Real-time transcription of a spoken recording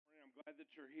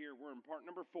Preacher here. We're in part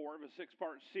number 4 of a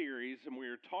 6-part series, and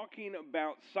we're talking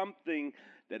about something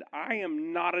that I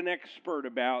am not an expert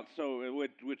about,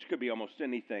 which could be almost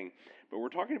anything. But we're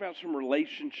talking about some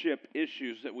relationship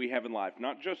issues that we have in life,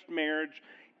 not just marriage.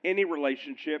 Any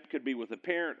relationship could be with a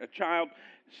parent, a child,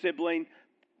 sibling,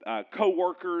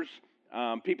 co-workers,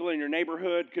 people in your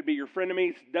neighborhood, could be your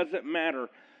frenemies. Doesn't matter.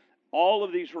 All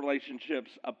of these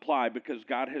relationships apply because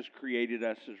God has created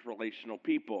us as relational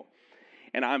people.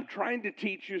 And I'm trying to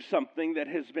teach you something that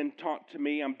has been taught to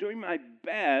me. I'm doing my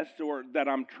best, or that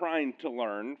I'm trying to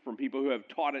learn from people who have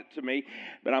taught it to me.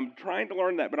 But I'm trying to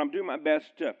learn that. But I'm doing my best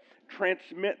to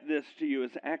transmit this to you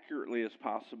as accurately as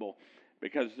possible,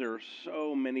 because there are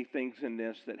so many things in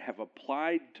this that have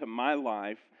applied to my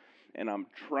life, and I'm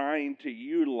trying to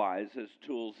utilize as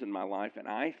tools in my life. And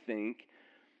I think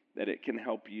that it can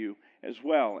help you as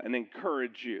well and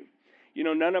encourage you. You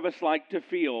know, none of us like to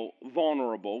feel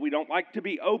vulnerable. We don't like to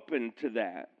be open to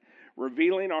that.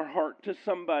 Revealing our heart to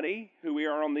somebody who we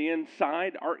are on the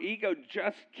inside, our ego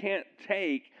just can't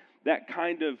take that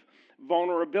kind of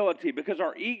vulnerability, because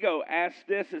our ego asks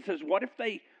this. It says, what if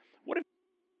they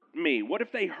me? What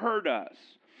if they hurt us?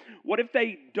 What if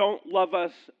they don't love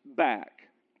us back?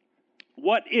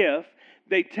 What if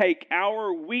they take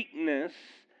our weakness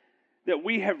that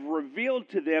we have revealed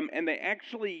to them and they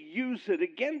actually use it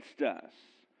against us?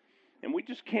 And we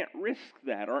just can't risk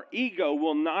that. Our ego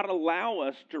will not allow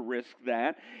us to risk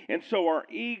that. And so our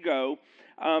ego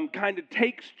kind of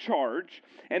takes charge,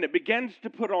 and it begins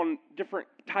to put on different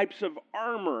types of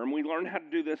armor. And we learn how to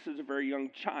do this as a very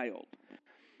young child.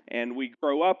 And we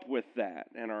grow up with that.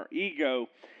 And our ego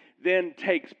then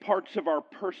takes parts of our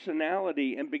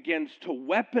personality and begins to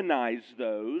weaponize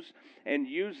those and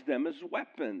use them as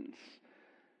weapons,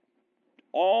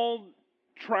 all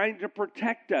trying to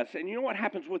protect us. And you know what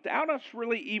happens? Without us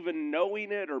really even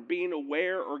knowing it or being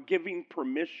aware or giving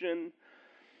permission,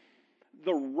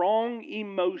 the wrong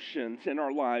emotions in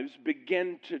our lives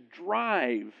begin to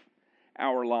drive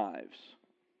our lives.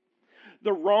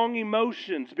 The wrong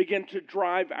emotions begin to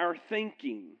drive our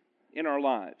thinking in our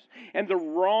lives. And the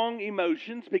wrong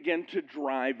emotions begin to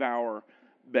drive our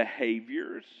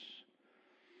behaviors.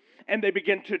 And they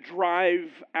begin to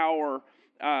drive our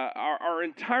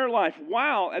entire life,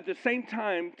 while at the same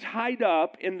time, tied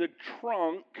up in the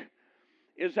trunk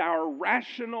is our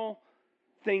rational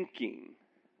thinking.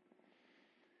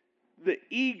 The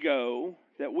ego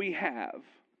that we have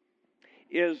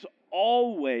is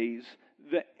always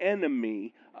the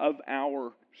enemy of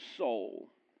our soul.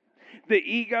 The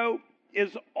ego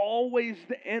is always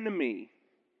the enemy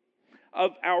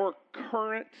of our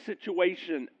current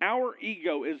situation. Our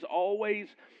ego is always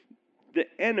the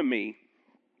enemy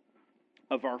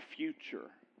of our future.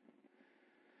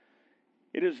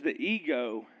 It is the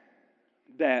ego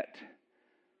that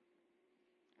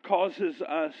causes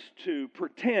us to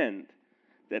pretend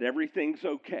that everything's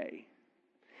okay.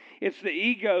 It's the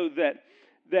ego that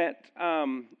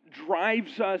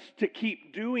drives us to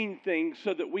keep doing things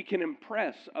so that we can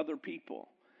impress other people.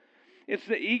 It's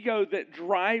the ego that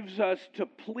drives us to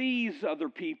please other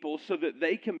people so that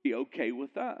they can be okay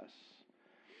with us.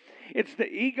 It's the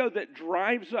ego that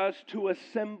drives us to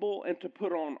assemble and to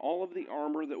put on all of the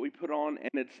armor that we put on,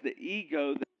 and it's the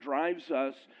ego that drives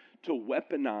us to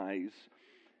weaponize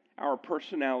our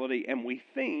personality, and we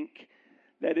think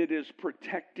that it is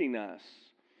protecting us.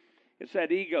 It's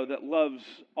that ego that loves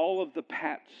all of the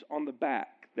pats on the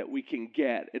back that we can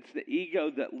get. It's the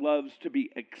ego that loves to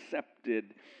be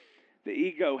accepted. The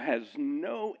ego has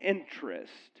no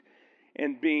interest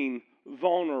in being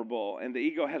vulnerable, and the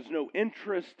ego has no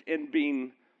interest in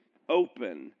being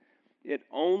open. It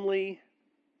only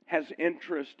has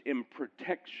interest in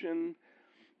protection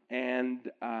and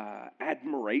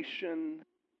admiration.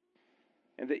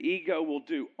 And the ego will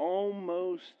do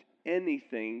almost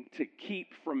anything to keep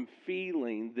from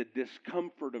feeling the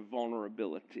discomfort of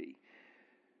vulnerability,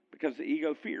 because the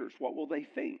ego fears, what will they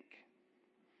think?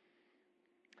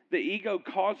 The ego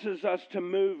causes us to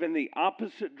move in the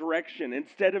opposite direction.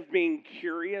 Instead of being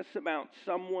curious about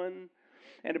someone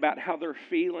and about how they're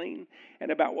feeling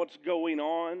and about what's going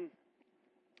on,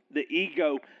 the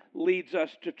ego leads us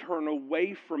to turn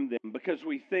away from them, because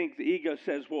we think, the ego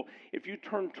says, well, if you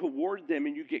turn toward them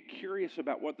and you get curious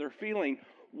about what they're feeling,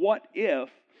 what if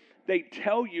they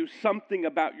tell you something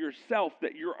about yourself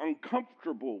that you're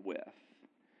uncomfortable with?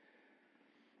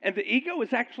 And the ego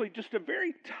is actually just a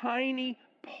very tiny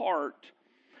part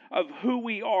of who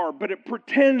we are, but it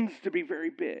pretends to be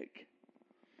very big.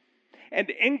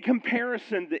 And in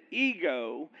comparison, the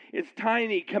ego is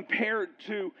tiny compared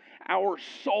to our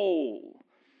soul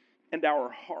and our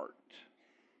heart.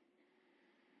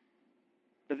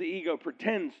 but the ego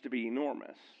pretends to be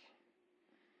enormous.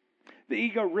 The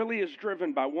ego really is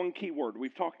driven by one key word.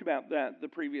 We've talked about that the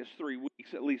previous 3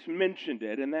 weeks, at least mentioned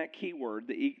it. And that key word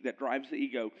that drives the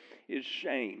ego is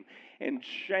shame. And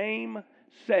shame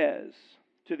says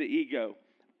to the ego,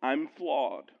 I'm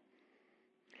flawed.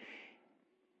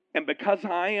 And because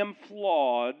I am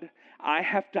flawed, I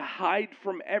have to hide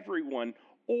from everyone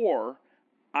or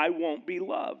I won't be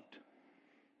loved.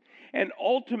 And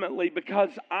ultimately,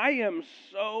 because I am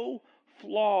so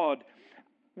flawed,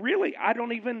 really, I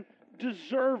don't even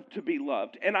deserve to be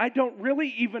loved. And I don't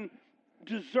really even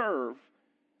deserve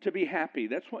to be happy.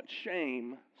 That's what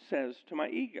shame says to my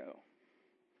ego.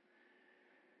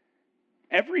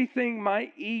 Everything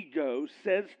my ego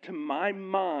says to my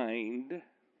mind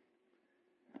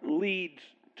leads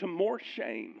to more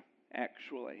shame,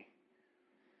 actually.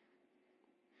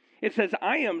 It says,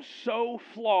 I am so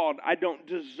flawed. I don't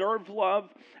deserve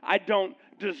love. I don't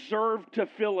deserve to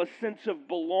feel a sense of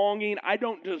belonging. I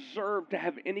don't deserve to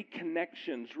have any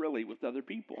connections, really, with other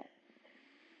people.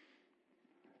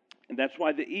 And that's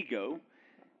why the ego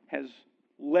has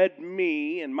led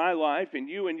me in my life and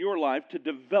you in your life to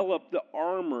develop the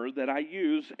armor that I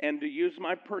use and to use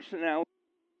my personality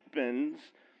weapons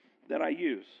that I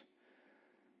use.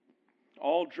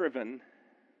 All driven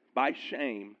by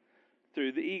shame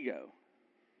through the ego.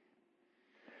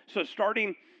 So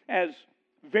starting as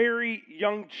very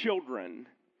young children,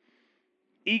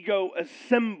 ego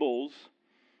assembles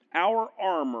our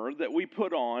armor that we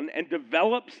put on and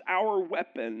develops our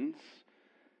weapons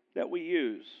that we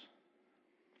use.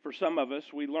 For some of us,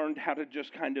 we learned how to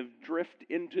just kind of drift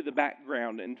into the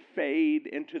background and fade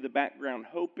into the background,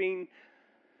 hoping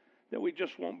that we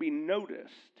just won't be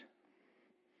noticed.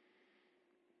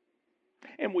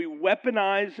 And we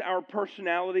weaponize our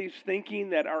personalities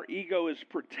thinking that our ego is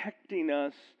protecting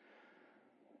us.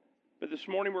 But this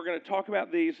morning we're going to talk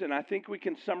about these, and I think we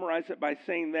can summarize it by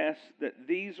saying this, that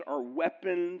these are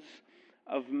weapons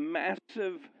of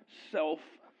massive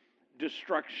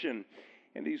self-destruction.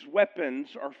 And these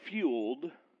weapons are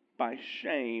fueled by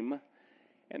shame,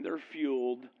 and they're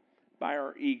fueled by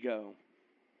our ego.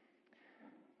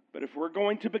 But if we're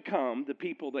going to become the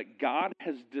people that God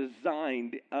has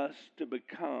designed us to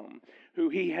become, who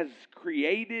He has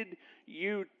created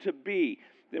you to be,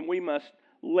 then we must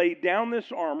lay down this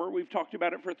armor. We've talked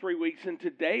about it for 3 weeks, and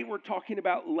today we're talking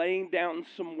about laying down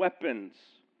some weapons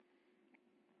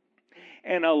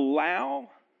and allow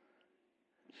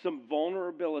some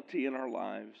vulnerability in our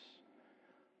lives.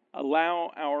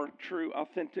 Allow our true,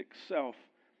 authentic self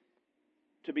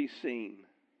to be seen.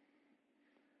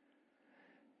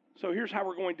 So here's how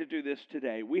we're going to do this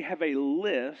today. We have a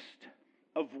list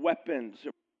of weapons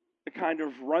to kind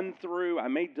of run through. I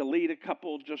may delete a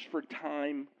couple just for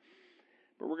time,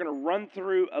 but we're going to run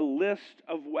through a list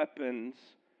of weapons,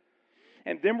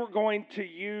 and then we're going to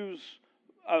use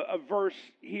a verse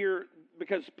here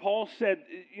because Paul said,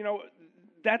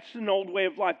 that's an old way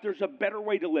of life. There's a better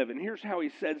way to live, and here's how he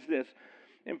says this.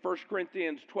 In 1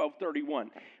 Corinthians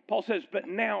 12:31, Paul says, but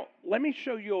now let me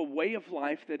show you a way of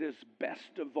life that is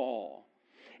best of all.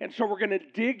 And so we're going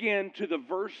to dig into the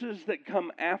verses that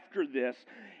come after this,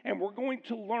 and we're going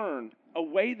to learn a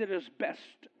way that is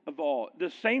best of all. The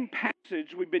same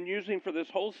passage we've been using for this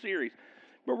whole series,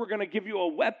 but we're going to give you a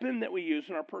weapon that we use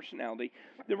in our personality.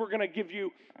 Then we're going to give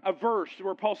you a verse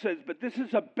where Paul says, but this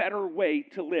is a better way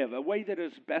to live, a way that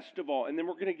is best of all. And then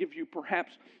we're going to give you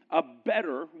perhaps a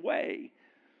better way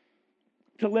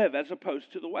to live as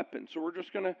opposed to the weapon. So we're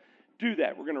just going to do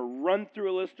that. We're going to run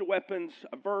through a list of weapons,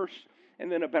 a verse,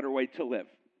 and then a better way to live.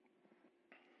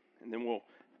 And then we'll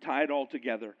tie it all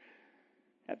together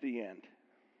at the end.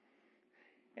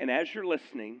 And as you're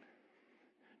listening,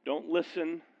 don't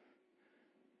listen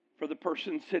for the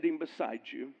person sitting beside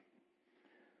you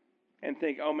and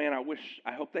think, oh man,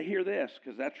 I hope they hear this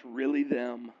because that's really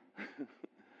them.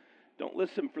 Don't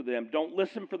listen for them. Don't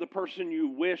listen for the person you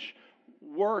wish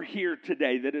were here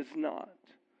today that is not.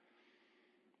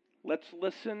 Let's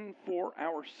listen for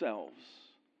ourselves.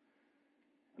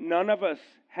 None of us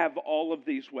have all of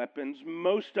these weapons.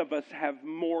 Most of us have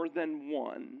more than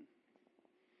one.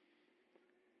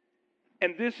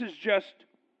 And this is just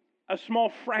a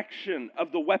small fraction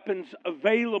of the weapons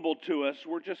available to us.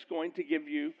 We're just going to give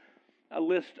you a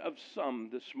list of some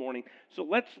this morning. So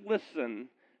let's listen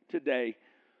today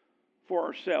for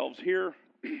ourselves. Here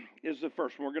is the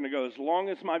first one. We're going to go as long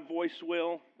as my voice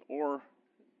will, or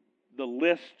the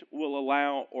list will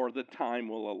allow, or the time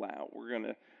will allow. We're going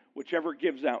to, whichever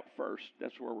gives out first,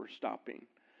 that's where we're stopping.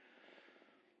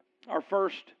 Our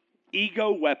first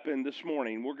ego weapon this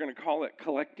morning, we're going to call it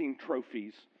collecting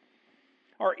trophies.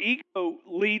 Our ego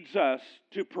leads us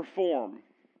to perform.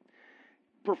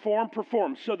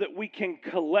 perform, so that we can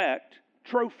collect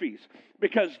trophies.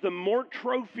 Because the more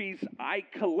trophies I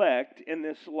collect in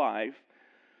this life,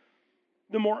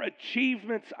 the more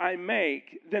achievements I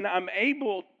make, then I'm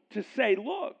able to say,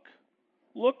 look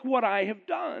what I have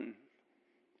done.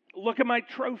 Look at my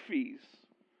trophies.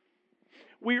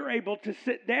 We are able to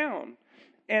sit down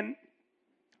and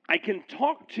I can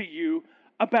talk to you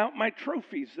about my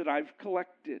trophies that I've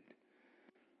collected.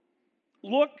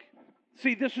 Look,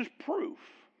 see, this is proof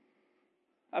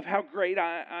of how great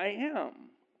I am.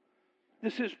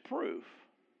 This is proof.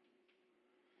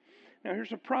 Now,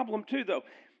 here's a problem too, though.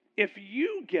 If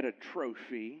you get a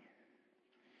trophy,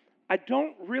 I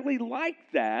don't really like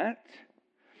that.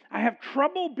 I have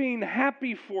trouble being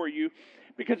happy for you,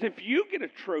 because if you get a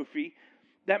trophy,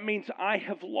 that means I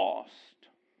have lost.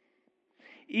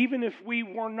 Even if we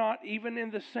were not even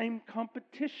in the same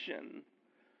competition,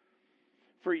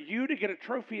 for you to get a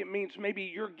trophy, it means maybe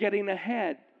you're getting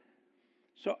ahead.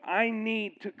 So I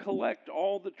need to collect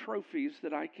all the trophies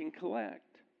that I can collect.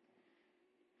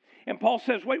 And Paul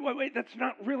says, wait, that's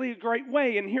not really a great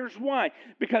way. And here's why.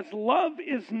 Because love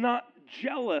is not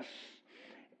jealous,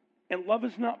 and love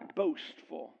is not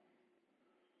boastful.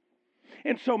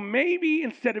 And so maybe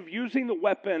instead of using the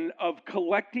weapon of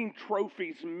collecting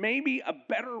trophies, maybe a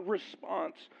better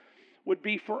response would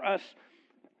be for us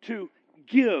to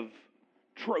give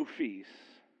trophies.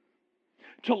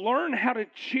 To learn how to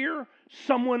cheer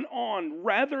someone on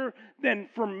rather than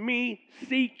for me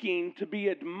seeking to be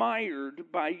admired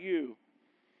by you.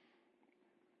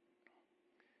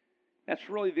 That's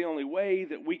really the only way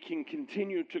that we can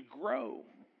continue to grow.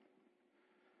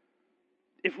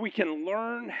 If we can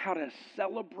learn how to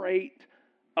celebrate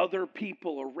other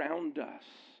people around us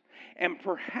and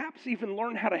perhaps even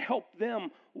learn how to help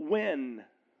them win,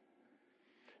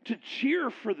 to cheer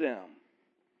for them.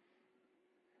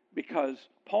 Because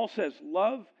Paul says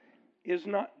love is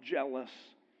not jealous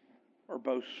or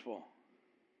boastful.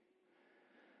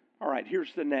 All right,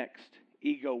 here's the next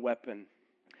ego weapon.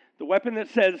 The weapon that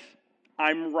says,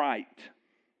 I'm right.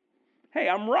 Hey,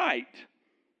 I'm right.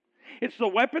 It's the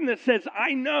weapon that says,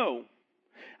 I know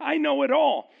it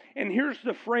all. And here's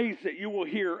the phrase that you will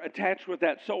hear attached with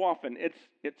that so often.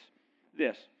 It's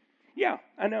this. Yeah,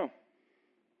 I know.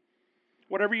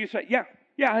 Whatever you say, yeah,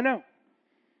 I know.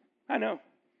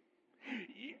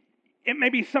 It may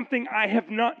be something I have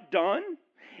not done,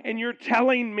 and you're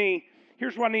telling me,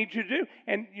 here's what I need you to do.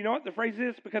 And you know what the phrase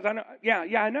is? Because I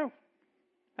know,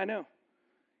 I know.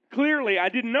 Clearly, I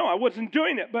didn't know. I wasn't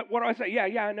doing it. But what do I say?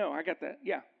 Yeah, I know. I got that.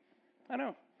 Yeah, I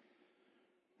know.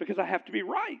 Because I have to be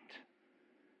right.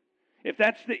 If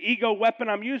that's the ego weapon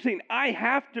I'm using, I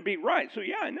have to be right. So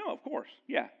yeah, I know, of course.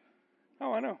 Yeah.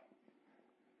 Oh, I know.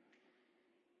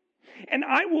 And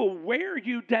I will wear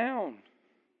you down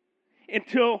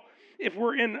until, if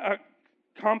we're in a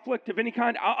conflict of any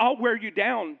kind, I'll wear you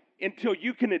down until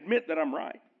you can admit that I'm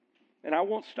right. And I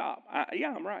won't stop.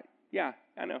 I'm right. Yeah,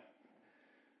 I know.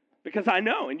 Because I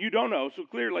know, and you don't know, so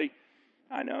clearly,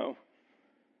 I know.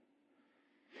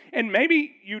 And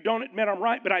maybe you don't admit I'm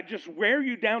right, but I just wear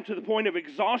you down to the point of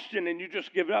exhaustion and you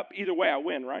just give up. Either way, I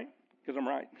win, right? Because I'm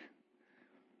right.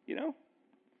 You know?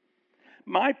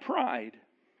 My pride,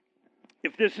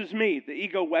 if this is me, the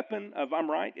ego weapon of I'm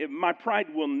right, my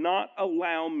pride will not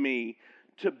allow me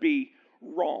to be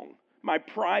wrong. My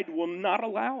pride will not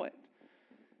allow it.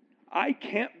 I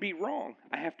can't be wrong.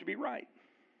 I have to be right.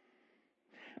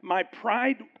 My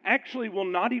pride actually will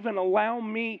not even allow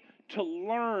me to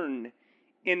learn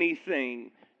anything.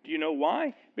 Do you know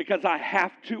why? Because I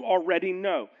have to already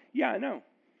know. Yeah, I know.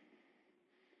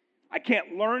 I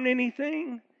can't learn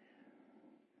anything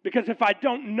because if I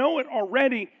don't know it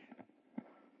already,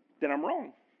 then I'm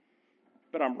wrong.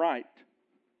 But I'm right.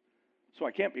 So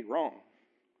I can't be wrong.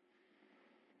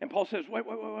 And Paul says, wait.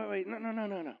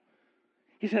 No.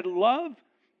 He said, love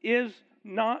is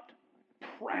not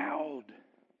proud.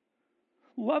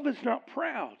 Love is not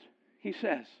proud, he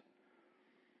says.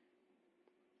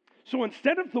 So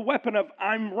instead of the weapon of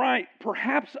I'm right,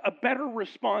 perhaps a better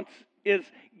response is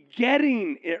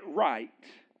getting it right.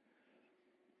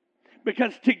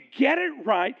 Because to get it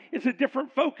right is a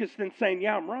different focus than saying,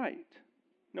 yeah, I'm right.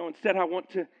 No, instead I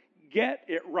want to get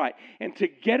it right. And to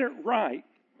get it right,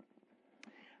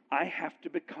 I have to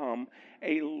become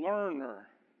a learner.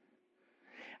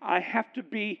 I have to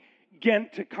begin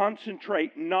to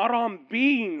concentrate not on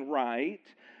being right,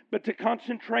 but to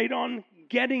concentrate on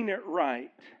getting it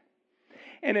right.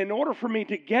 And in order for me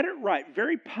to get it right,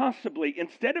 very possibly,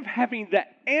 instead of having the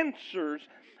answers,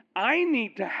 I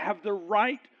need to have the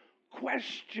right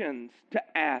questions to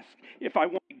ask if I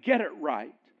want to get it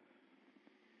right.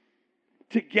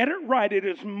 To get it right, it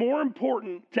is more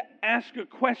important to ask a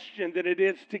question than it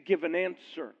is to give an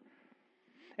answer.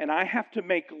 And I have to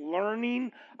make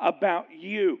learning about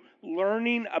you,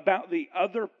 learning about the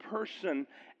other person,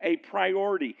 a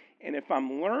priority. And if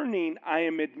I'm learning, I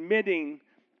am admitting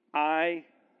I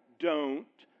don't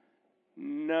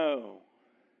know.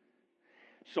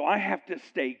 So I have to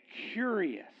stay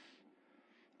curious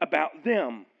about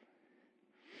them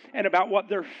and about what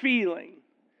they're feeling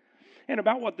and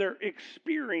about what they're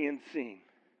experiencing.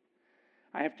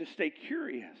 I have to stay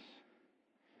curious.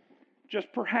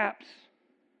 Just perhaps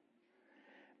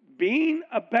being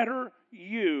a better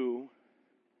you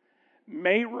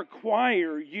may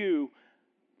require you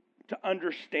to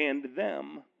understand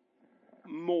them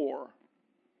more.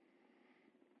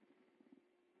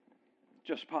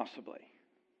 Just possibly.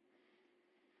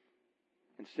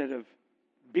 Instead of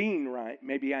being right,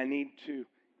 maybe I need to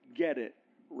get it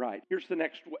right. Here's the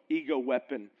next ego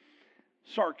weapon: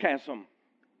 sarcasm.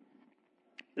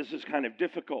 This is kind of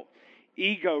difficult.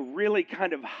 Ego really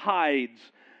kind of hides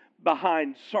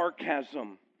behind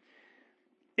sarcasm.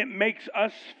 It makes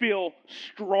us feel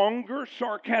stronger,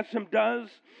 sarcasm does,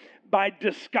 by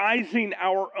disguising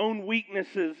our own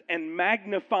weaknesses and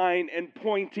magnifying and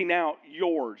pointing out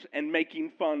yours and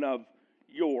making fun of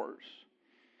yours.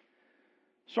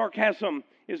 Sarcasm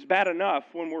is bad enough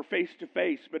when we're face to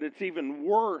face, but it's even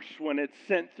worse when it's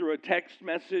sent through a text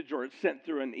message or it's sent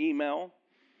through an email.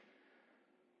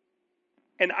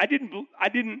 And I didn't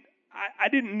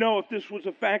know if this was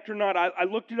a fact or not. I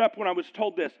looked it up when I was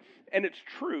told this, and it's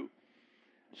true.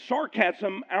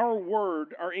 Sarcasm,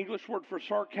 our English word for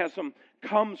sarcasm,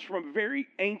 comes from a very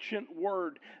ancient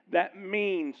word that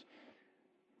means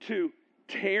to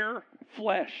tear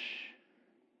flesh.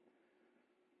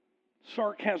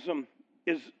 Sarcasm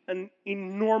is an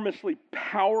enormously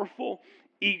powerful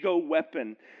ego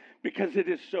weapon because it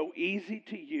is so easy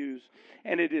to use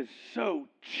and it is so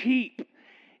cheap,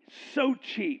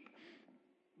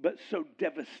 but so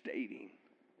devastating.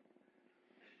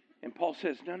 And Paul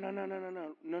says,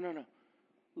 no.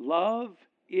 Love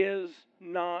is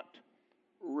not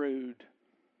rude.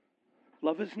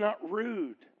 Love is not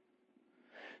rude.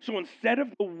 So instead of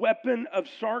the weapon of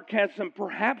sarcasm,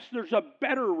 perhaps there's a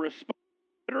better response,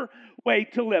 a better way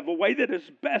to live, a way that is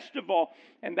best of all,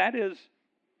 and that is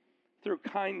through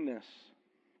kindness.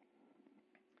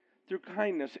 Through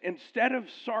kindness. Instead of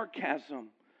sarcasm,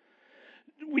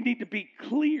 we need to be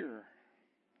clear.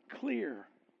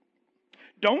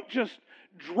 Don't just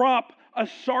drop a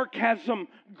sarcasm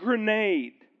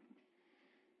grenade.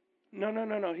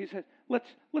 No. He said,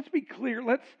 let's be clear.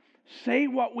 Let's say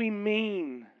what we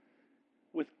mean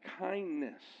with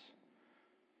kindness.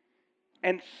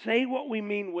 And say what we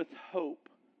mean with hope.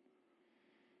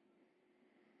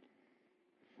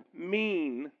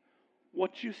 Mean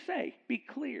what you say. Be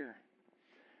clear.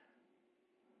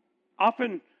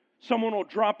 Often someone will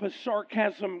drop a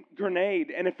sarcasm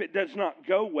grenade, and if it does not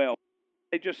go well,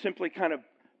 they just simply kind of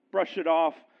brush it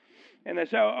off, and they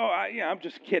say, I'm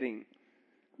just kidding.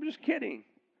 I'm just kidding.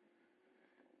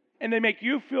 And they make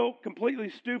you feel completely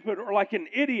stupid or like an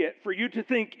idiot for you to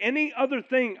think any other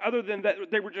thing other than that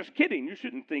they were just kidding. You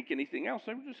shouldn't think anything else.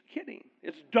 They were just kidding.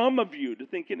 It's dumb of you to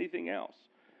think anything else.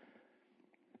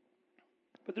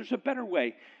 But there's a better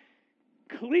way.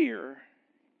 Clear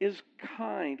is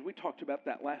kind. We talked about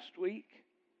that last week.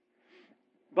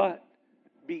 But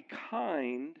be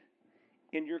kind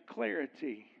in your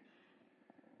clarity.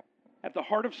 At the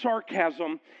heart of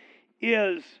sarcasm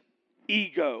is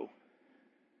ego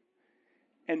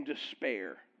and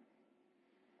despair.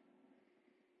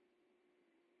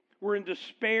 We're in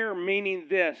despair, meaning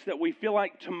this, that we feel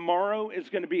like tomorrow is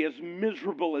going to be as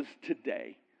miserable as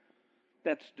today.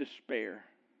 That's despair.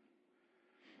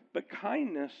 But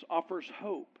kindness offers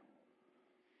hope.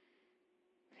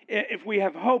 If we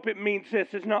have hope, it means this.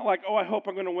 It's not like, I hope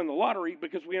I'm going to win the lottery,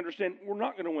 because we understand we're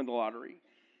not going to win the lottery.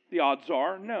 The odds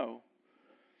are no.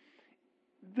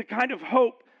 The kind of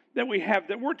hope that we have,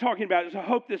 that we're talking about, is a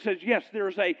hope that says, yes,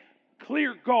 there's a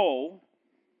clear goal,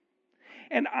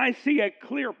 and I see a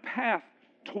clear path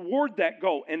toward that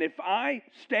goal. And if I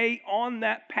stay on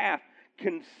that path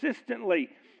consistently,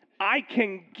 I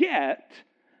can get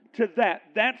to that.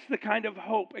 That's the kind of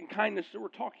hope and kindness that we're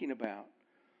talking about.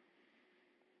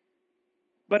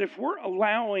 But if we're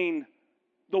allowing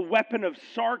the weapon of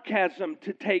sarcasm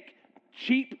to take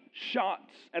cheap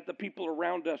shots at the people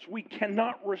around us, we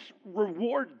cannot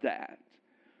reward that.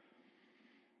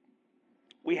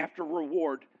 We have to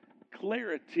reward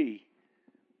clarity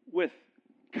with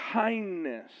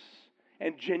kindness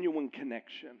and genuine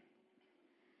connection.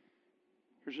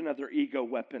 Here's another ego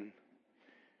weapon: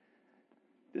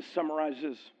 This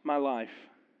summarizes my life,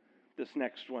 this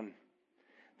next one.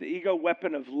 The ego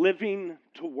weapon of living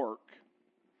to work.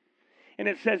 And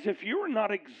it says, if you are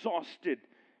not exhausted,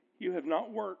 you have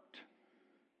not worked.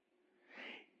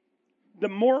 The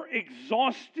more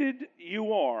exhausted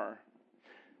you are,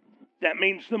 that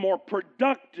means the more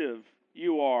productive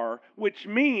you are, which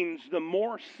means the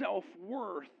more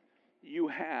self-worth you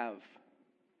have.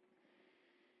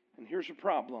 And here's a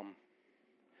problem.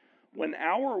 When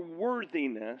our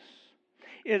worthiness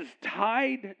is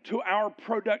tied to our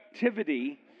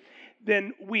productivity,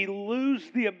 then we lose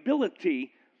the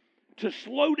ability to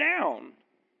slow down.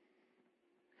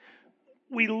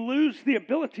 We lose the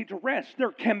ability to rest.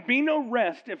 There can be no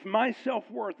rest if my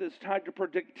self-worth is tied to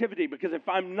productivity, because if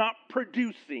I'm not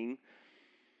producing,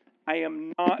 I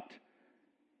am not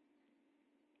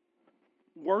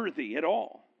worthy at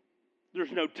all.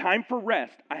 There's no time for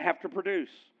rest. I have to produce.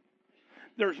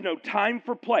 There's no time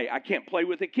for play. I can't play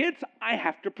with the kids. I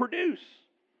have to produce.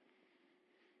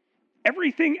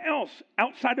 Everything else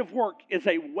outside of work is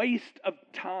a waste of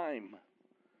time.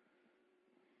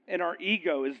 And our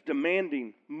ego is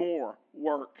demanding more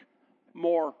work,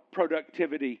 more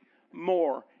productivity,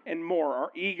 more and more.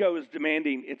 Our ego is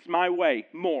demanding, it's my way,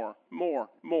 more.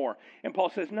 And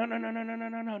Paul says,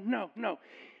 no.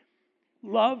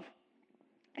 Love,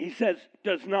 he says,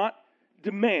 does not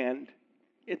demand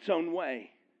its own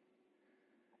way.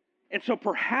 And so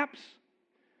perhaps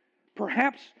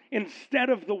instead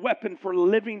of the weapon for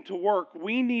living to work,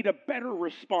 we need a better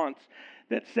response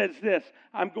that says this: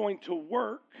 I'm going to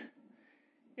work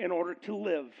in order to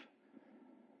live.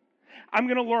 I'm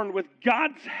going to learn with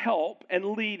God's help and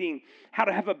leading how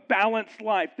to have a balanced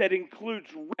life that includes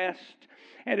rest,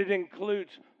 and it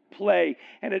includes play,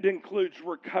 and it includes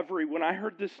recovery. When I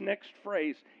heard this next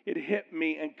phrase, it hit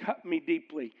me and cut me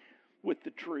deeply with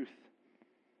the truth.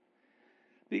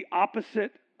 The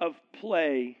opposite of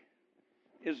play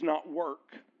is not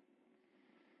work.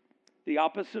 The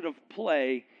opposite of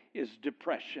play is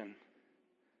depression.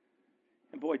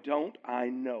 And boy, don't I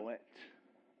know it.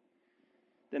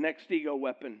 The next ego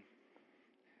weapon,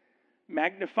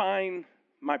 magnifying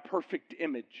my perfect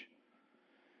image.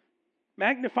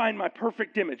 Magnifying my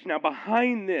perfect image. Now,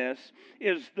 behind this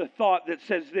is the thought that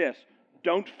says this: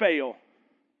 don't fail.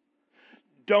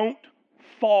 Don't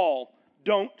fall.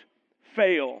 Don't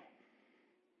fail.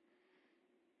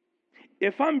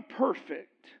 If I'm perfect,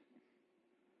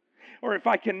 or if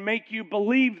I can make you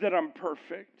believe that I'm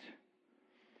perfect,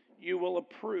 you will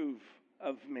approve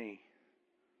of me.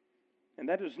 And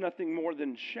that is nothing more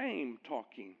than shame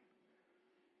talking.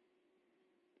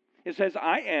 It says,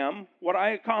 I am what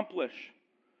I accomplish.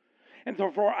 And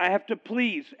therefore, I have to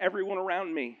please everyone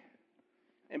around me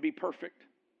and be perfect.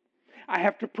 I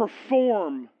have to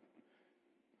perform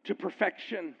to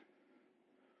perfection.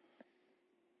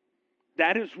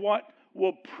 That is what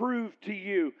will prove to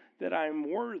you that I am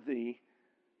worthy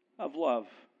of love.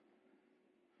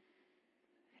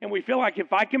 And we feel like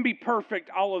if I can be perfect,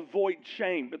 I'll avoid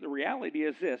shame. But the reality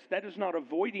is this: that is not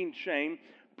avoiding shame.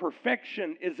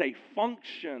 Perfection is a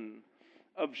function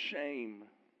of shame.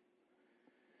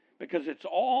 Because it's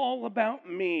all about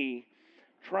me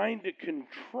trying to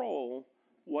control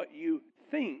what you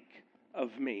think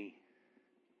of me.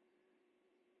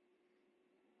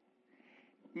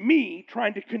 Me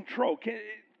trying to control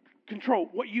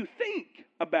what you think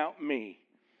about me.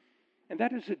 And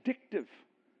that is addictive.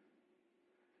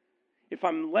 If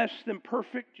I'm less than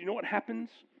perfect, you know what happens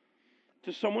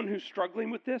to someone who's struggling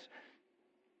with this?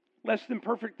 Less than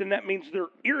perfect, then that means they're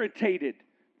irritated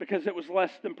because it was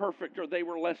less than perfect, or they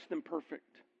were less than perfect.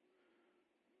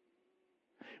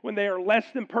 When they are less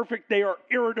than perfect, they are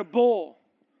irritable.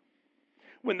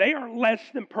 When they are less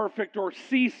than perfect or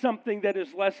see something that is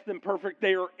less than perfect,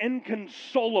 they are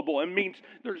inconsolable. It means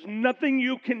there's nothing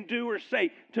you can do or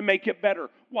say to make it better.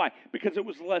 Why? Because it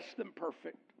was less than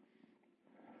perfect.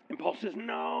 And Paul says,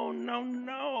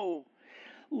 no.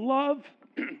 Love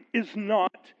is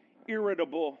not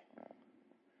irritable.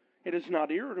 It is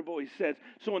not irritable, he says.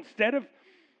 So instead of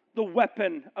the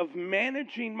weapon of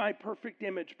managing my perfect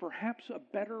image, perhaps a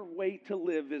better way to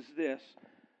live is this: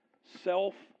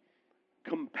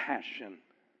 self-compassion.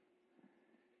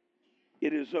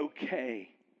 It is okay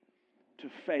to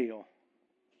fail.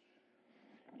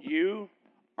 You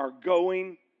are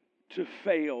going to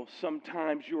fail.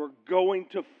 Sometimes you are going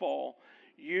to fall.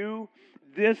 You,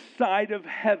 this side of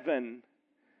heaven,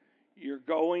 you're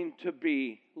going to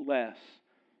be less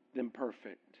than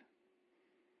perfect.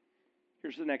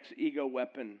 Here's the next ego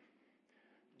weapon: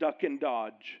 duck and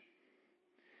dodge.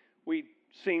 We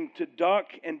seem to duck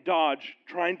and dodge,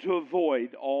 trying to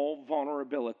avoid all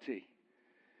vulnerability.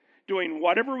 doing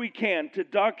whatever we can to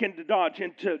duck and to dodge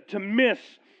and to miss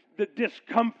the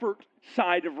discomfort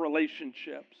side of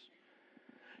relationships,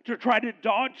 to try to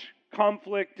dodge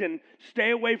conflict and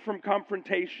stay away from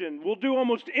confrontation. We'll do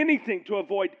almost anything to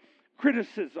avoid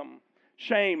criticism,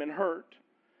 shame, and hurt.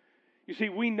 You see,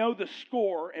 we know the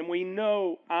score and we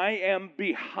know I am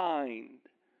behind.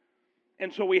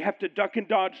 And so we have to duck and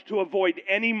dodge to avoid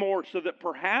any more so that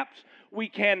perhaps we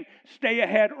can stay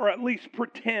ahead or at least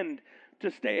pretend to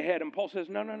stay ahead. And Paul says,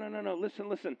 no.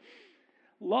 Listen.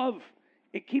 Love,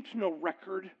 it keeps no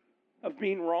record of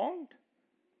being wronged.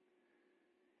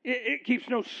 It keeps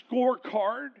no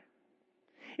scorecard.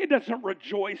 It doesn't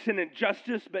rejoice in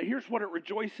injustice, but here's what it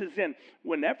rejoices in.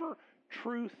 Whenever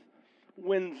truth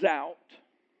wins out.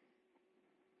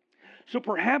 So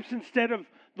perhaps instead of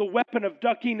the weapon of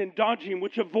ducking and dodging,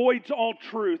 which avoids all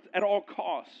truth at all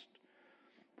cost,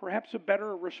 perhaps a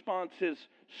better response is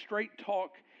straight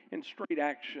talk and straight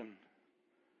action.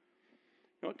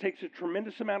 You know, it takes a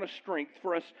tremendous amount of strength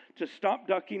for us to stop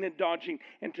ducking and dodging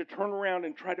and to turn around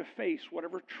and try to face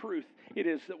whatever truth it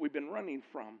is that we've been running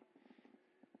from.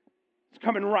 It's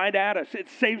coming right at us. It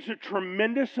saves a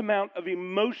tremendous amount of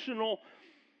emotional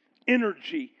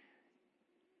energy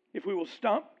if we will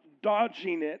stop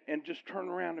dodging it and just turn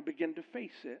around and begin to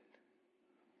face it.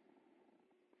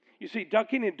 You see,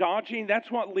 ducking and dodging, that's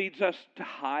what leads us to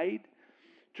hide,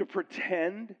 to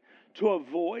pretend, to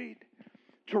avoid,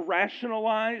 to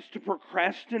rationalize, to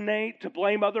procrastinate, to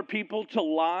blame other people, to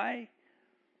lie.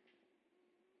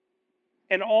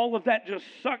 And all of that just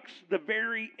sucks the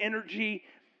very energy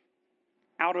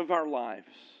out of our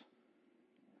lives.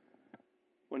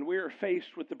 When we are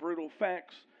faced with the brutal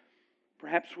facts,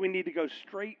 perhaps we need to go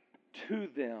straight to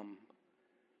them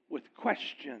with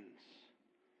questions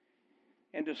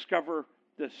and discover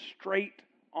the straight,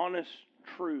 honest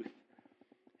truth.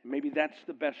 And maybe that's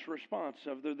the best response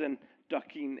other than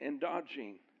ducking and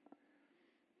dodging.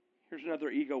 Here's another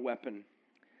ego weapon.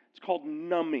 It's called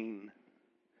numbing.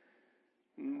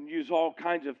 Use all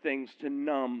kinds of things to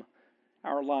numb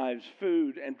our lives.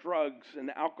 Food and drugs and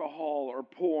alcohol or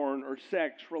porn or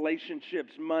sex,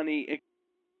 relationships, money,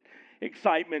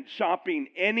 excitement, shopping,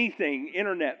 anything,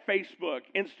 internet, Facebook,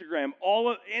 Instagram,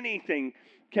 anything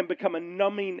can become a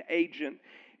numbing agent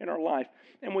in our life.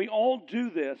 And we all do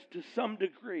this to some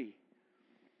degree.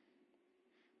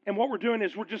 And what we're doing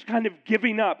is we're just kind of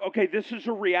giving up. Okay, this is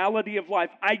a reality of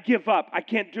life. I give up. I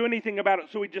can't do anything about it.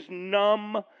 So we just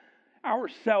numb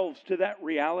ourselves to that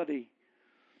reality.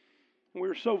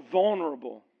 We're so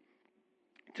vulnerable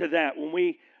to that when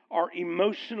we are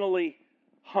emotionally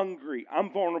hungry.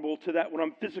 I'm vulnerable to that when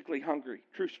I'm physically hungry.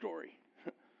 True story.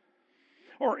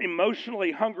 Or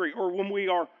emotionally hungry, or when we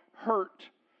are hurt,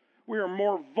 we are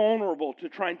more vulnerable to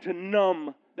trying to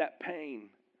numb that pain.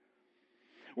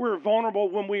 We're vulnerable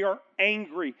when we are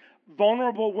angry,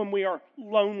 vulnerable when we are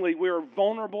lonely, we are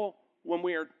vulnerable when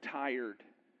we are tired.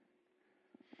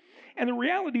 And the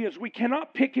reality is we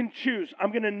cannot pick and choose.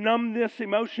 I'm going to numb this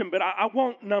emotion, but I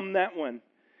won't numb that one.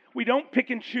 We don't pick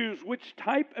and choose which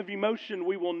type of emotion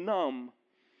we will numb.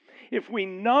 If we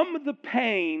numb the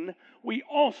pain, we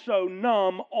also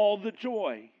numb all the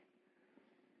joy.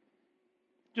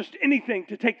 Just anything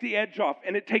to take the edge off,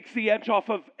 and it takes the edge off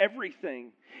of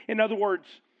everything. In other words,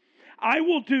 I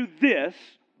will do this,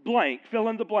 blank, fill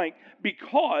in the blank,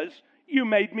 because you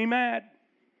made me mad.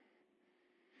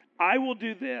 I will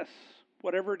do this,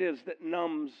 whatever it is that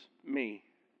numbs me.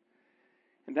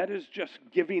 And that is just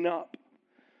giving up.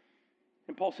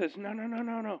 And Paul says,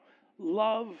 no.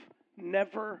 Love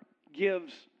never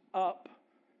gives up.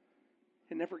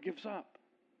 It never gives up.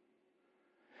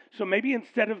 So maybe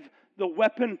instead of the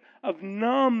weapon of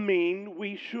numbing,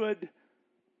 we should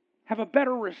have a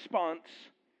better response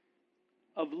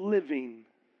of living.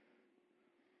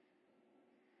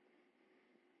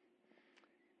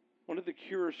 One of the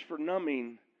cures for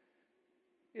numbing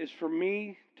is for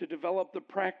me to develop the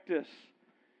practice,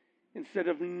 instead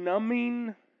of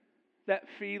numbing that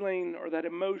feeling or that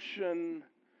emotion,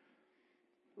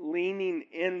 leaning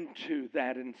into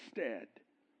that instead.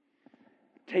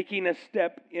 Taking a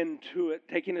step into it,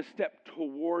 taking a step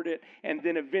toward it, and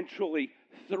then eventually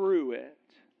through it.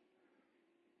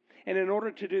 And in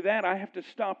order to do that, I have to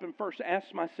stop and first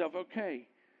ask myself, okay,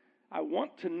 I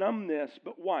want to numb this,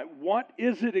 but why? What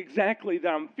is it exactly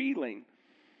that I'm feeling?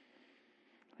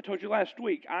 I told you last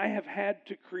week, I have had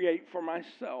to create for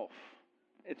myself,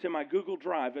 it's in my Google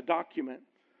Drive, a document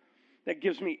that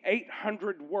gives me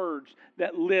 800 words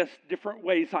that list different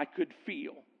ways I could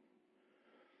feel.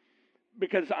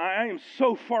 Because I am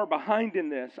so far behind in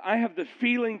this. I have the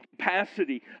feeling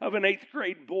capacity of an 8th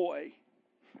grade boy.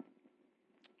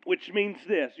 Which means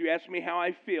this. You ask me how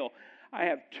I feel. I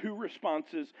have two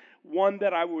responses, one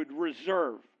that I would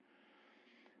reserve.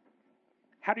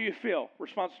 How do you feel?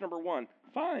 Response number one,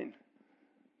 fine.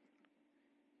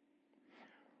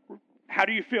 How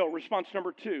do you feel? Response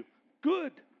number two,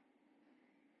 good.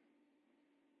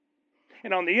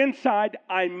 And on the inside,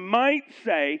 I might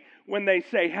say, when they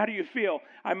say, how do you feel?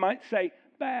 I might say,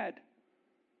 bad.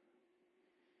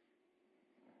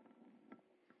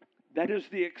 That is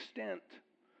the extent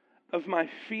of my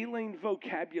feeling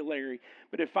vocabulary.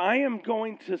 But if I am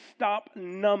going to stop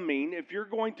numbing, if you're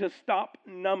going to stop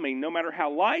numbing, no matter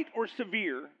how light or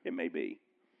severe it may be,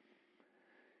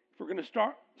 if we're going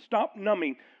to stop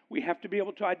numbing, we have to be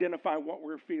able to identify what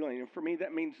we're feeling. And for me,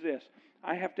 that means this.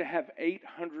 I have to have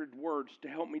 800 words to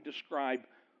help me describe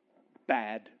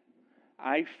bad.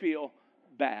 I feel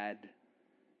bad.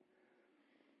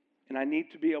 And I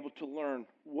need to be able to learn,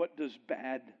 what does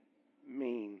bad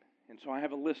mean? And so I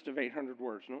have a list of 800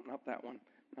 words. No, not that one.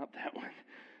 Not that one.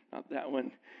 Not that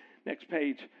one. Next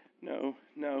page. No.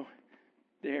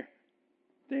 There.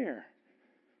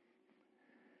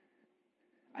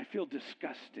 I feel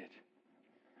disgusted.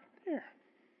 There.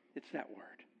 It's that word.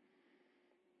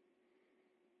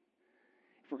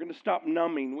 If we're going to stop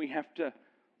numbing, we have to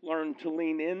learn to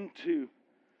lean into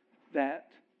that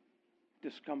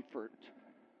discomfort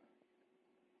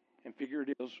and figure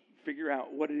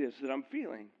out what it is that I'm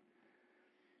feeling.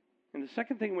 And the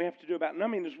second thing we have to do about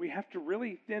numbing is we have to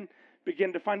really then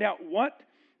begin to find out, what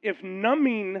if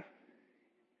numbing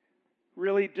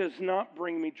really does not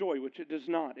bring me joy, which it does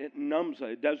not. It numbs us.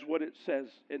 It does what it says.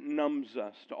 It numbs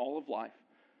us to all of life.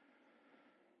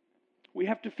 We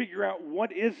have to figure out,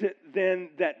 what is it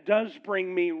then that does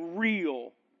bring me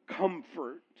real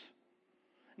comfort?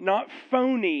 Not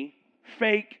phony,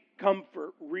 fake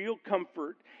comfort, real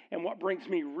comfort, and what brings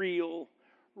me real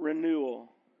renewal.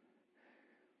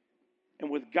 And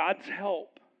with God's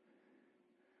help,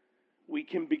 we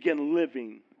can begin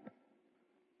living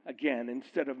again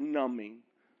instead of numbing.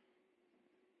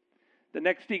 The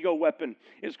next ego weapon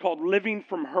is called living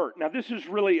from hurt. Now, this is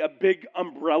really a big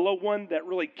umbrella one that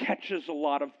really catches a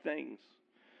lot of things.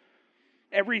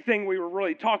 Everything we were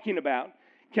really talking about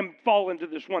can fall into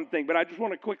this one thing, but I just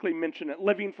want to quickly mention it.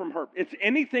 Living from hurt. It's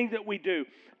anything that we do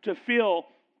to fill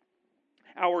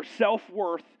our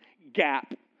self-worth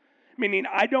gap. Meaning,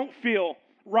 I don't feel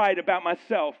right about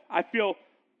myself. I feel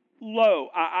low.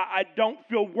 I don't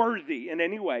feel worthy in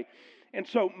any way. And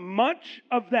so much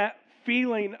of that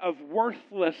feeling of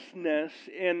worthlessness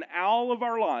in all of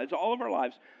our lives,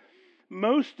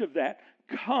 most of that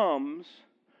comes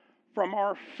from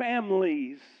our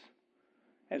families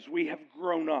as we have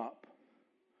grown up,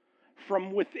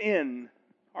 from within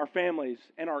our families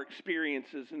and our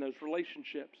experiences in those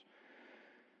relationships.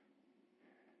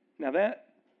 Now that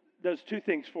does two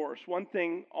things for us. One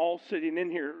thing, all sitting in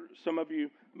here, some of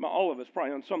you, all of us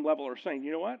probably on some level are saying,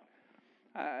 you know what?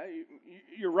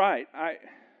 You're right.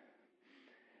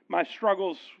 My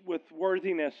struggles with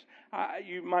worthiness,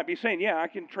 you might be saying, yeah, I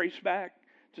can trace back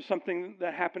to something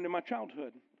that happened in my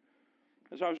childhood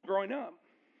as I was growing up.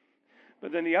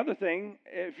 But then the other thing,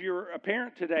 if you're a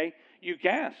parent today, you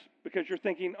gasp because you're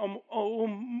thinking, oh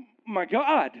my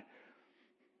God,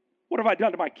 what have I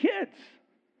done to my kids?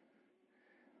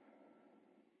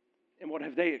 And what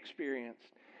have they experienced?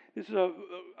 This is a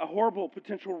horrible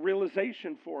potential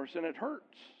realization for us, and it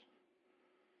hurts.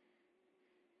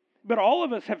 But all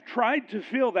of us have tried to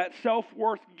fill that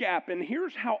self-worth gap. And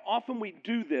here's how often we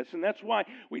do this. And that's why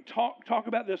we talk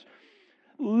about this,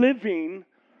 living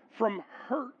from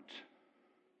hurt,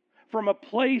 from a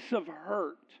place of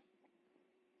hurt.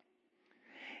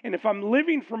 And if I'm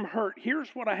living from hurt, here's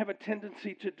what I have a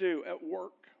tendency to do at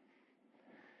work.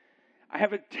 I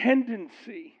have a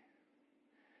tendency,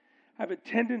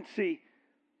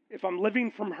 if I'm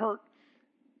living from hurt,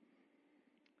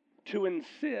 to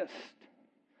insist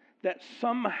that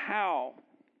somehow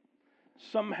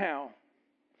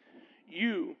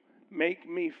you make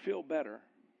me feel better.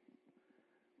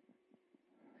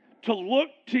 To look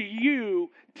to you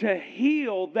to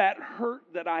heal that hurt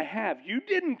that I have. You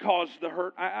didn't cause the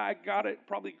hurt. I got it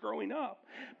probably growing up.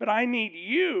 But I need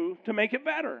you to make it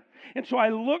better. And so I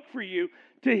look for you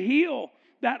to heal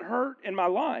that hurt in my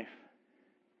life.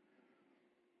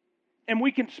 And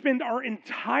we can spend our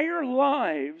entire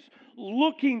lives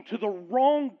looking to the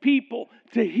wrong people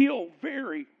to heal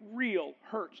very real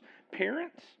hurts.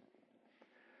 Parents,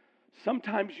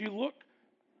 sometimes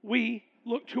we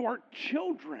look to our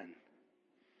children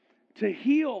to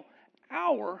heal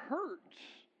our hurts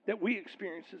that we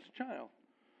experienced as a child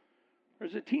or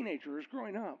as a teenager or as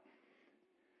growing up.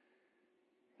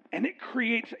 And it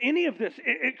creates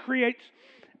it creates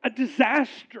a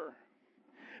disaster.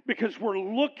 because we're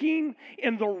looking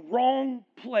in the wrong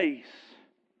place.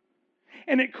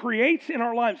 And it creates in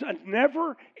our lives a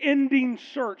never-ending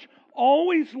search,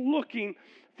 always looking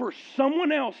for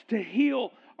someone else to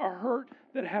heal a hurt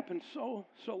that happened so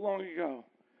long ago.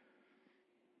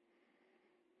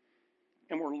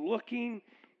 And we're looking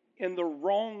in the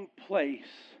wrong place,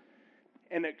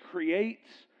 and it creates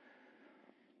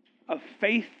a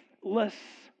faithless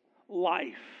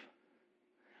life.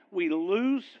 We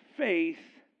lose faith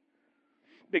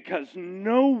because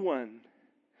no one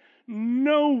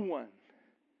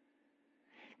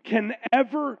can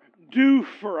ever do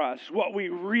for us what we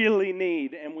really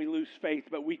need, and we lose faith,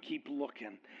 but we keep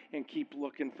looking and keep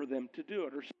looking for them to do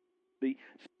it, or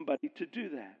somebody to do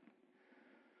that.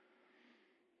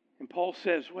 And Paul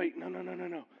says, wait,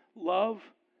 no. Love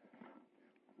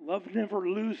never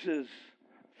loses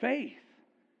faith.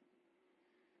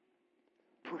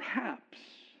 Perhaps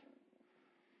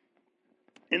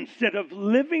instead of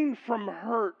living from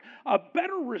hurt, a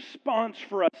better response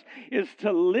for us is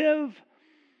to live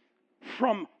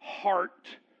from heart.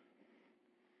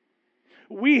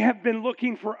 We have been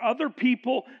looking for other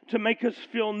people to make us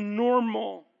feel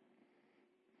normal.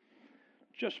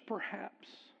 Just perhaps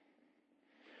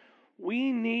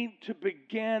we need to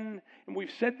begin, and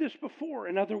we've said this before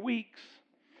in other weeks,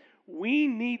 we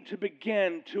need to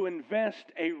begin to invest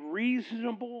a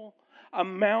reasonable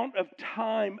amount of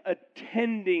time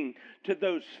attending to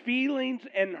those feelings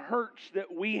and hurts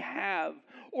that we have,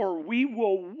 or we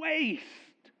will waste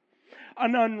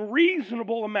an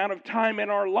unreasonable amount of time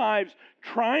in our lives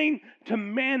trying to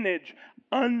manage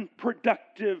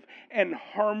unproductive and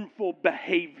harmful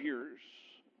behaviors.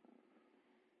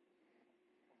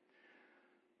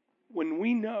 When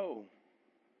we know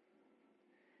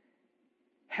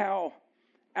how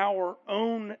our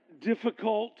own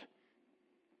difficult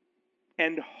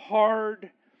and hard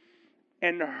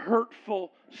and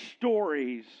hurtful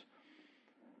stories,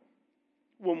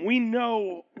 when we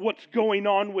know what's going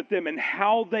on with them and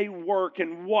how they work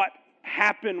and what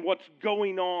happened, what's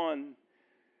going on,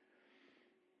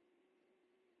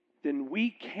 then we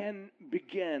can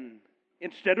begin,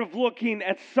 instead of looking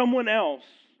at someone else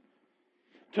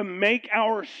to make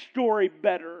our story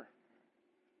better,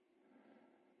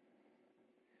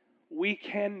 we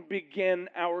can begin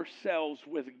ourselves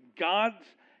with God's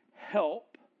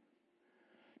help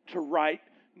to write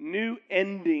new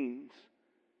endings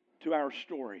to our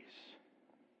stories.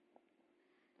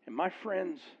 And my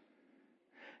friends,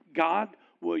 God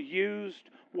will use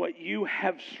what you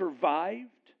have survived,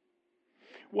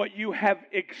 what you have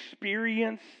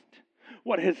experienced,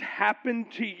 what has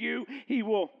happened to you. He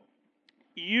will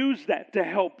use that to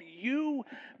help you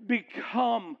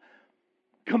become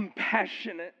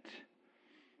compassionate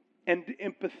and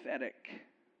empathetic.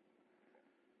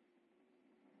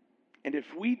 And if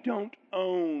we don't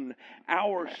own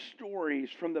our stories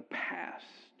from the past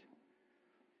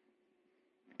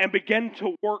and begin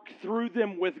to work through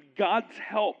them with God's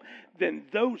help, then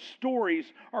those stories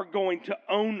are going to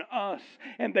own us,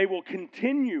 and they will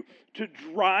continue to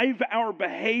drive our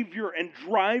behavior and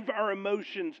drive our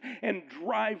emotions and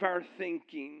drive our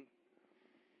thinking.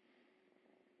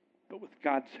 But with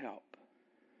God's help,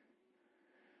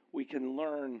 we can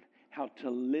learn how to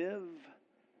live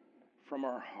from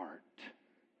our heart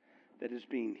that is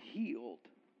being healed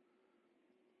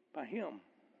by Him.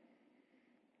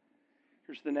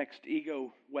 Here's the next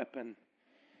ego weapon.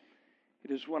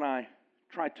 It is when I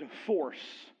try to force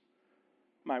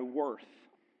my worth.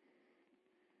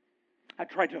 I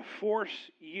try to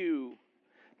force you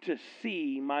to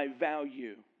see my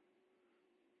value.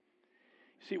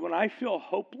 See, when I feel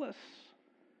hopeless,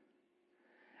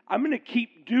 I'm going to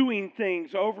keep doing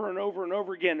things over and over and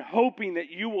over again, hoping that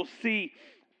you will see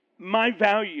my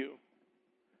value.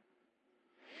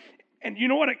 And you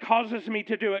know what it causes me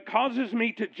to do? It causes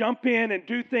me to jump in and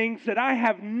do things that I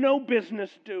have no business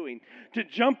doing. To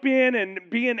jump in and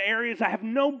be in areas I have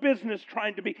no business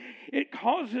trying to be. It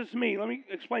causes me, let me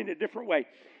explain it a different way.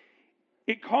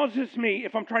 It causes me,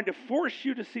 if I'm trying to force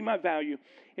you to see my value,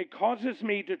 it causes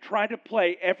me to try to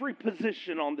play every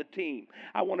position on the team.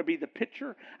 I want to be the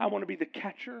pitcher. I want to be the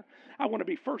catcher. I want to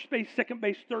be first base, second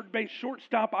base, third base,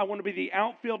 shortstop. I want to be the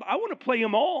outfield. I want to play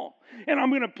them all. And I'm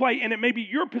going to play, and it may be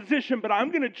your position, but I'm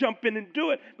going to jump in and do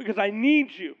it because I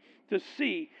need you to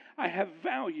see I have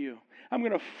value. I'm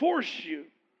going to force you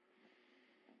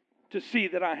to see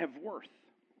that I have worth.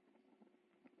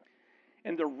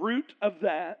 And the root of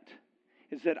that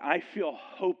is that I feel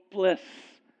hopeless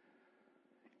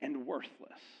and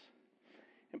worthless.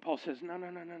 And Paul says, no,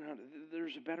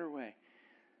 there's a better way.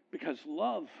 Because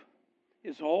love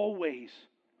is always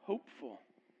hopeful.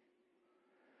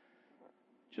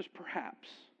 just perhaps,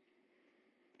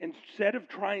 instead of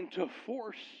trying to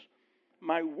force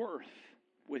my worth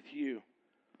with you,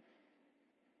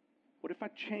 what if I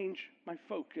change my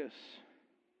focus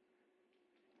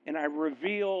and I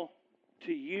reveal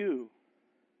to you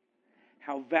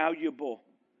how valuable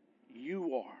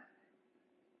you are?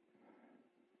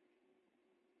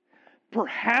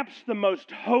 Perhaps the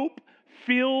most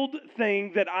hope-filled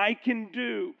thing that I can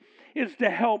do is to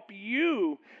help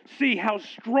you see how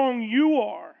strong you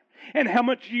are and how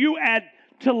much you add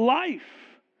to life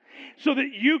so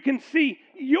that you can see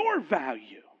your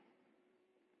value.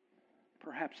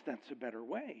 Perhaps that's a better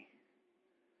way.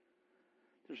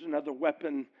 There's another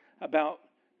weapon about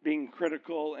being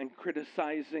critical and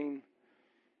criticizing.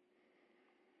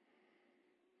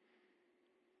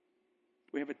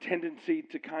 We have a tendency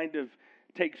to kind of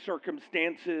take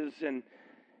circumstances and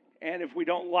if we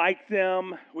don't like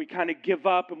them, we kind of give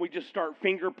up and we just start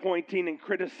finger pointing and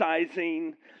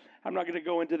criticizing. I'm not going to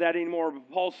go into that anymore,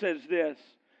 but Paul says this.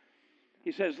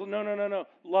 He says, no.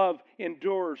 Love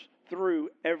endures through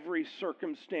every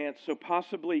circumstance. So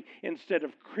possibly instead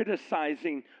of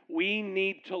criticizing, we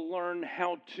need to learn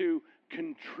how to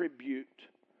contribute.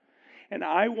 And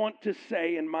I want to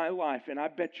say in my life, and I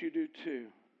bet you do too,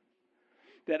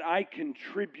 that I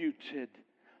contributed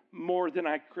more than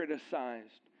I criticized.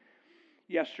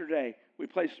 Yesterday, we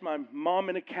placed my mom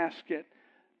in a casket,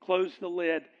 closed the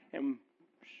lid, and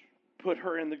put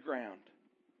her in the ground.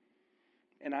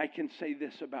 And I can say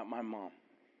this about my mom.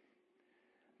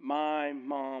 My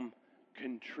mom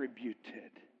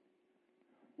contributed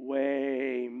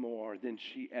way more than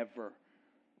she ever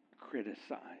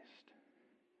criticized.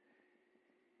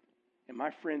 And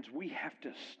my friends, we have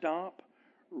to stop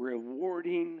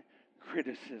rewarding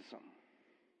criticism.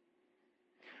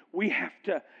 We have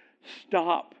to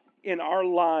stop in our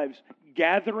lives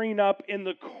gathering up in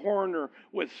the corner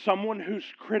with someone who's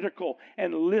critical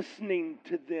and listening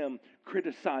to them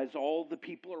criticize all the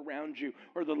people around you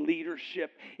or the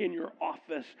leadership in your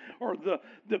office or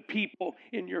the people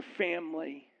in your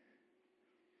family.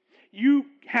 You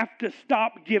have to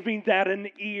stop giving that an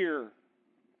ear.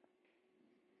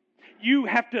 You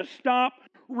have to stop,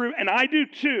 and I do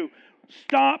too,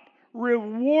 stop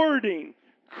rewarding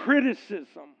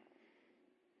criticism.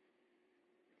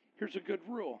 Here's a good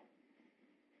rule.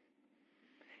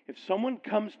 If someone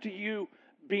comes to you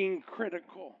being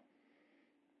critical,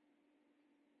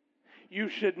 you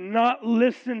should not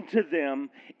listen to them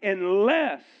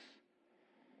unless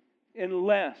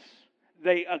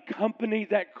they accompany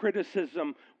that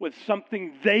criticism with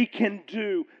something they can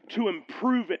do to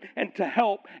improve it and to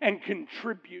help and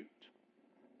contribute.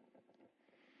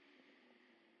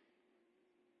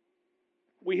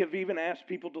 We have even asked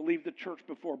people to leave the church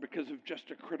before because of just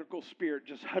a critical spirit,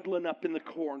 just huddling up in the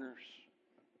corners.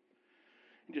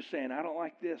 And just saying, I don't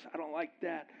like this, I don't like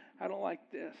that, I don't like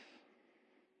this.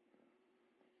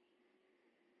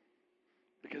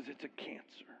 Because it's a cancer.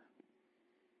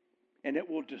 And it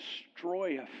will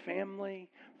destroy a family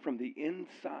from the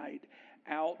inside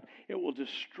out. It will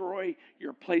destroy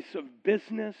your place of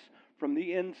business from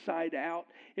the inside out.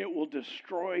 It will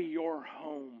destroy your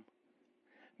home.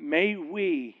 May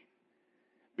we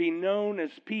be known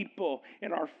as people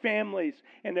in our families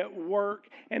and at work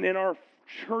and in our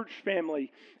church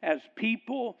family as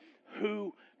people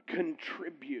who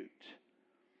contribute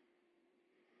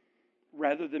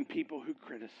rather than people who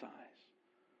criticize.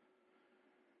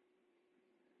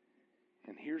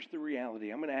 And here's the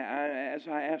reality. As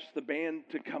I ask the band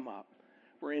to come up,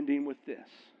 we're ending with this.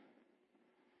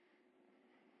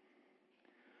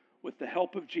 With the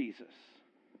help of Jesus,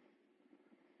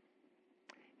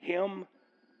 Him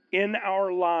in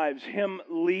our lives, Him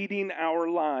leading our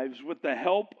lives, with the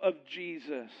help of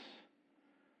Jesus,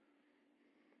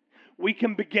 we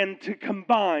can begin to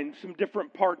combine some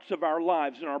different parts of our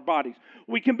lives and our bodies.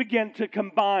 We can begin to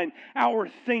combine our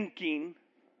thinking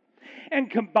and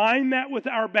combine that with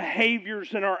our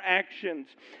behaviors and our actions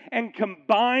and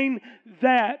combine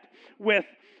that with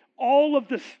all of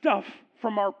the stuff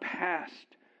from our past.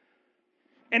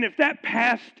 And if that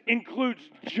past includes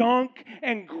junk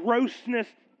and grossness,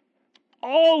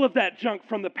 all of that junk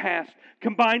from the past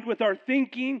combined with our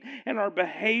thinking and our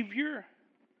behavior.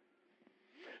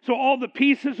 So all the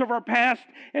pieces of our past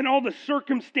and all the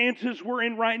circumstances we're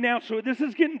in right now. So this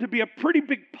is getting to be a pretty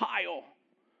big pile.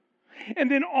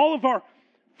 And then all of our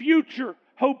future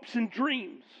hopes and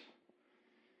dreams.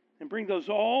 And bring those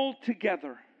all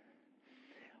together.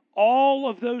 All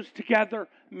of those together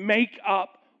make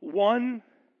up one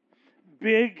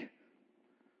big,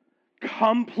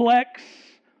 complex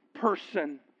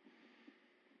person.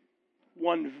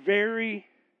 One very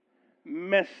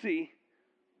messy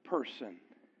person.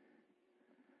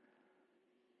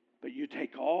 But you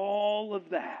take all of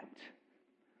that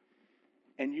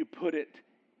and you put it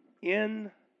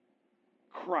in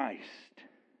Christ,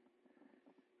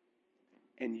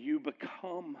 and you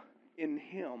become in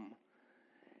Him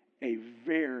a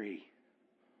very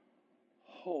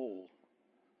whole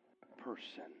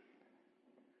person.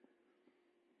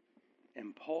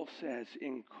 And Paul says,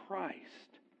 in Christ,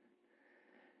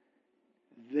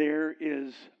 there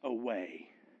is a way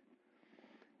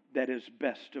that is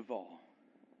best of all.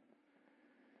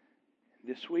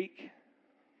 This week,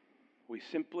 we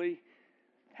simply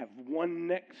have one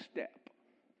next step,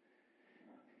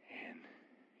 and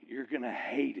you're going to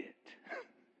hate it.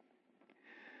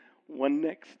 One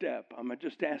next step. I'm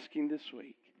just asking this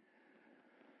week,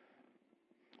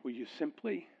 will you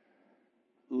simply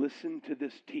listen to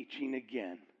this teaching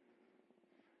again?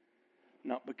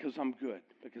 Not because I'm good,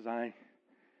 because I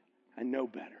know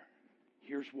better.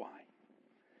 Here's why.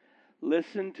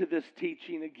 Listen to this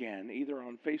teaching again, either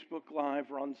on Facebook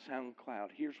Live or on SoundCloud.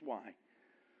 Here's why.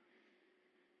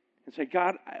 And say,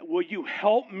 God, will you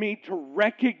help me to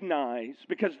recognize,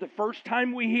 because the first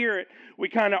time we hear it, we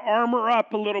kind of armor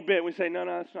up a little bit. We say, no,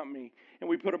 that's not me. And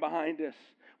we put it behind us.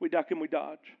 We duck and we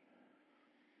dodge.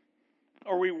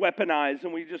 Or we weaponize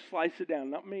and we just slice it down.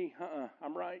 Not me.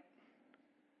 I'm right.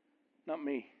 Not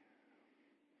me.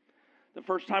 The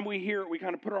first time we hear it, we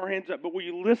kind of put our hands up. But will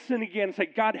you listen again and say,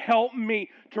 God, help me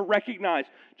to recognize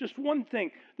just one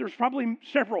thing. There's probably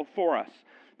several for us.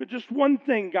 But just one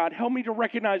thing, God, help me to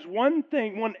recognize one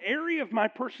thing, one area of my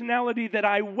personality that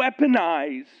I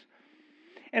weaponize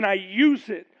and I use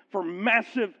it for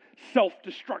massive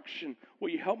self-destruction. Will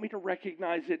you help me to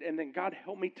recognize it? And then, God,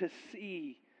 help me to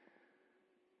see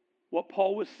what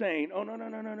Paul was saying. Oh,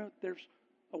 no. There's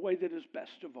a way that is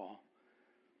best of all.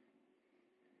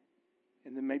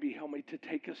 And then maybe help me to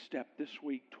take a step this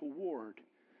week toward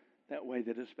that way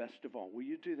that is best of all. Will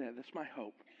you do that? That's my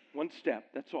hope. One step,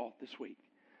 that's all this week.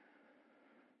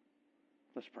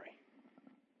 Let's pray.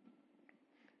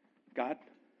 God,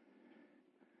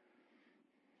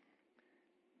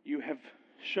 you have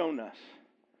shown us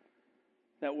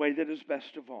that way that is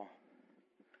best of all.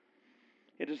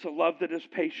 It is a love that is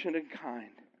patient and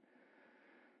kind.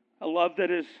 A love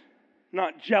that is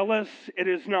not jealous. It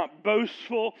is not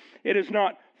boastful. It is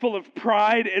not full of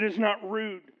pride. It is not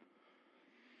rude.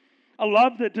 A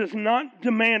love that does not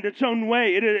demand its own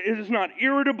way. It is not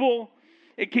irritable.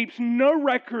 It keeps no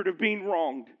record of being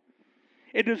wronged.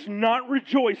 It does not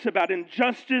rejoice about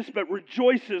injustice, but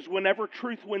rejoices whenever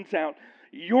truth wins out.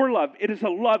 Your love, it is a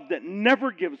love that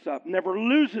never gives up, never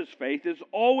loses faith, is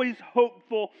always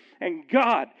hopeful, and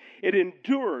God, it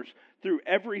endures through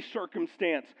every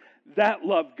circumstance. That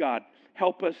love, God,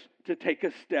 help us to take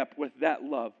a step with that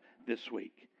love this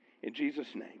week. In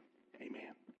Jesus' name.